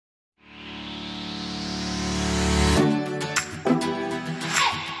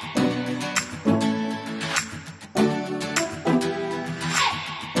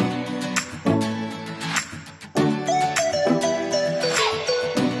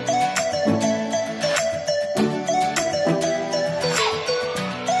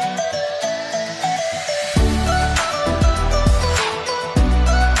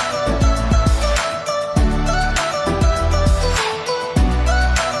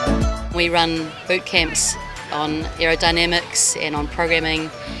we run boot camps on aerodynamics and on programming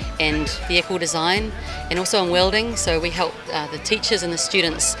and vehicle design, and also on welding, so we help the teachers and the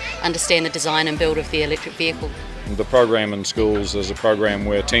students understand the design and build of the electric vehicle. The program in schools is a program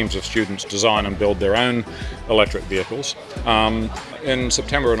where teams of students design and build their own electric vehicles. In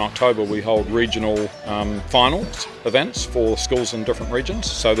September and October we hold regional finals events for schools in different regions.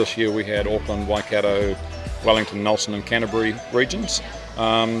 So this year we had Auckland, Waikato, Wellington, Nelson and Canterbury regions.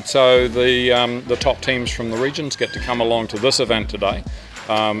 So the top teams from the regions get to come along to this event today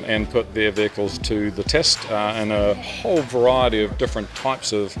and put their vehicles to the test in a whole variety of different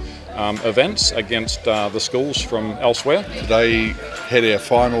types of events against the schools from elsewhere. Today had our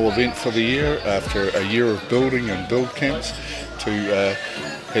final event for the year after a year of building and build camps to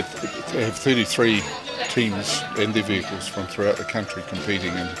have 33 teams and their vehicles from throughout the country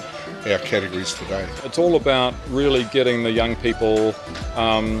competing in our categories today. It's all about really getting the young people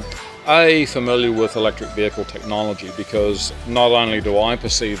familiar with electric vehicle technology, because not only do I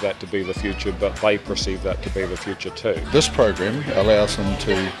perceive that to be the future, but they perceive that to be the future too. This program allows them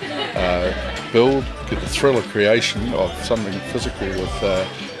to get the thrill of creation of something physical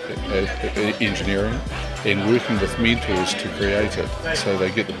with engineering and working with mentors to create it, so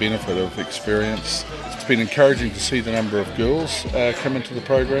they get the benefit of experience. It's been encouraging to see the number of girls come into the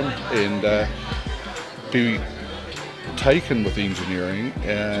program and be taken with engineering,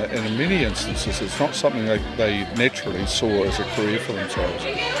 and in many instances it's not something they naturally saw as a career for themselves.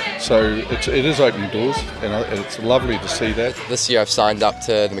 So it is opening doors, and it's lovely to see that. This year I've signed up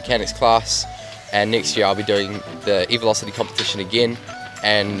to the mechanics class, and next year I'll be doing the EVolocity competition again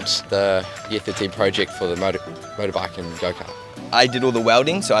and the Year 13 project for the motorbike and go-kart. I did all the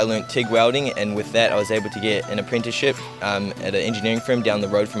welding, so I learnt TIG welding, and with that I was able to get an apprenticeship at an engineering firm down the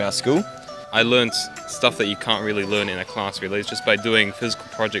road from our school. I learnt stuff that you can't really learn in a class really. It's just by doing physical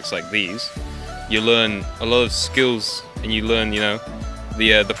projects like these. You learn a lot of skills, and you learn,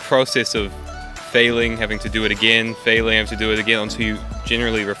 the process of failing, having to do it again, failing, having to do it again, until you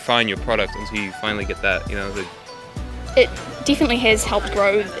generally refine your product, until you finally get that, It definitely has helped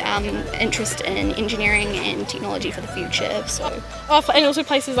grow interest in engineering and technology for the future. And also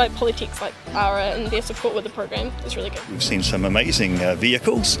places like Polytechs like ARA and their support with the program is really good. We've seen some amazing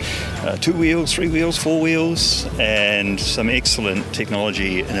vehicles, 2 wheels, 3 wheels, 4 wheels, and some excellent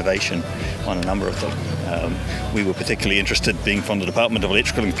technology innovation on a number of them. We were particularly interested, being from the Department of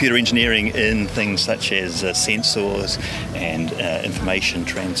Electrical and Computer Engineering, in things such as sensors and information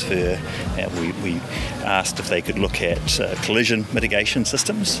transfer. We asked if they could look at collision mitigation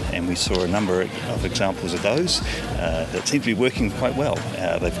systems, and we saw a number of examples of those that seem to be working quite well.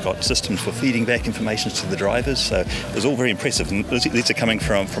 They've got systems for feeding back information to the drivers, so it was all very impressive. And these are coming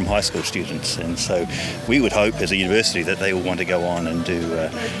from high school students, and so we would hope as a university that they all want to go on and do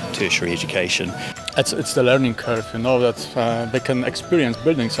tertiary education. It's the learning curve, that they can experience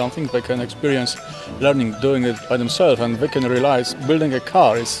building something, they can experience learning doing it by themselves, and they can realize building a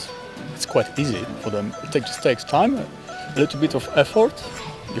car it's quite easy for them. It just takes time, a little bit of effort.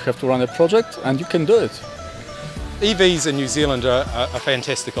 You have to run a project and you can do it. EVs in New Zealand are a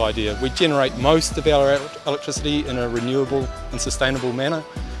fantastic idea. We generate most of our electricity in a renewable and sustainable manner.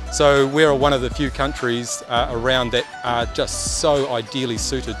 So we're one of the few countries around that are just so ideally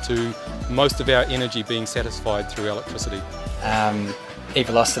suited to most of our energy being satisfied through electricity.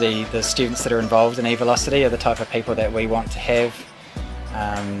 EVolocity, the students that are involved in EVolocity are the type of people that we want to have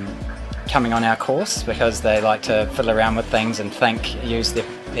coming on our course, because they like to fiddle around with things and use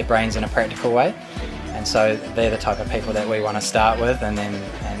their brains in a practical way. And so they're the type of people that we want to start with, and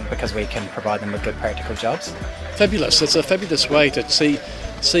because we can provide them with good practical jobs. Fabulous. It's a fabulous way to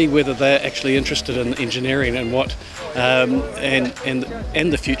see whether they're actually interested in engineering and what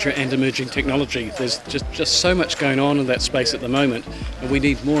and the future and emerging technology. There's just so much going on in that space at the moment, and we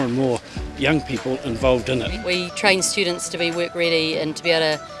need more and more young people involved in it. We train students to be work ready and to be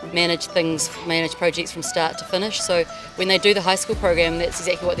able to manage projects from start to finish. So when they do the high school program, that's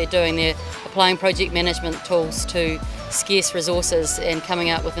exactly what they're doing. They're applying project management tools to scarce resources and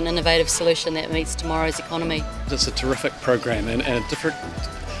coming up with an innovative solution that meets tomorrow's economy. It's a terrific program and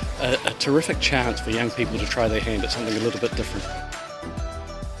a terrific chance for young people to try their hand at something a little bit different.